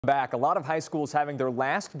Back. A lot of high schools having their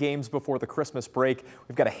last games before the Christmas break.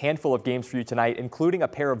 We've got a handful of games for you tonight, including a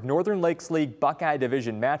pair of Northern Lakes League Buckeye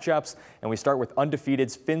Division matchups. And we start with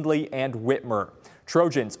undefeateds Findlay and Whitmer.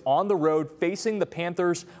 Trojans on the road facing the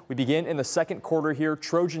Panthers. We begin in the second quarter here.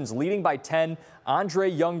 Trojans leading by 10. Andre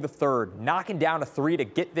Young III knocking down a three to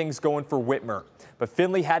get things going for Whitmer. But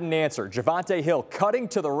Findlay had an answer. Javante Hill cutting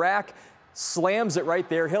to the rack, slams it right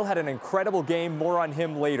there. Hill had an incredible game. More on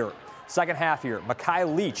him later. Second half here,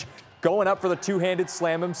 Mekhi Leach going up for the two-handed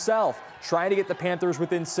slam himself, trying to get the Panthers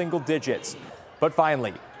within single digits. But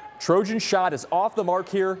finally, Trojan shot is off the mark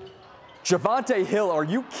here. Javante Hill, are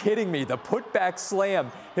you kidding me? The putback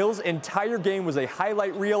slam. Hill's entire game was a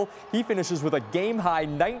highlight reel. He finishes with a game-high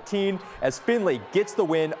 19 as Findlay gets the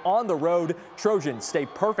win on the road. Trojans stay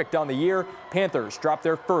perfect on the year. Panthers drop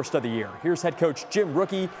their first of the year. Here's head coach Jim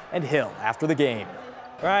Rookie and Hill after the game.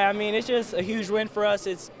 Right, I mean, it's just a huge win for us.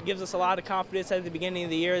 It gives us a lot of confidence at the beginning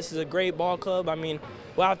of the year. This is a great ball club. I mean,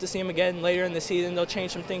 we'll have to see them again later in the season. They'll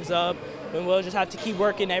change some things up, and we'll just have to keep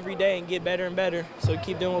working every day and get better and better, so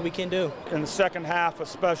keep doing what we can do. In the second half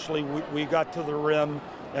especially, we got to the rim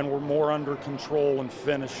and were more under control and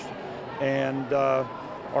finished. And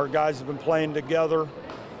our guys have been playing together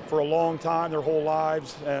for a long time, their whole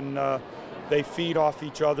lives, and they feed off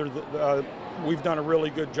each other. We've done a really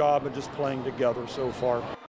good job of just playing together so far.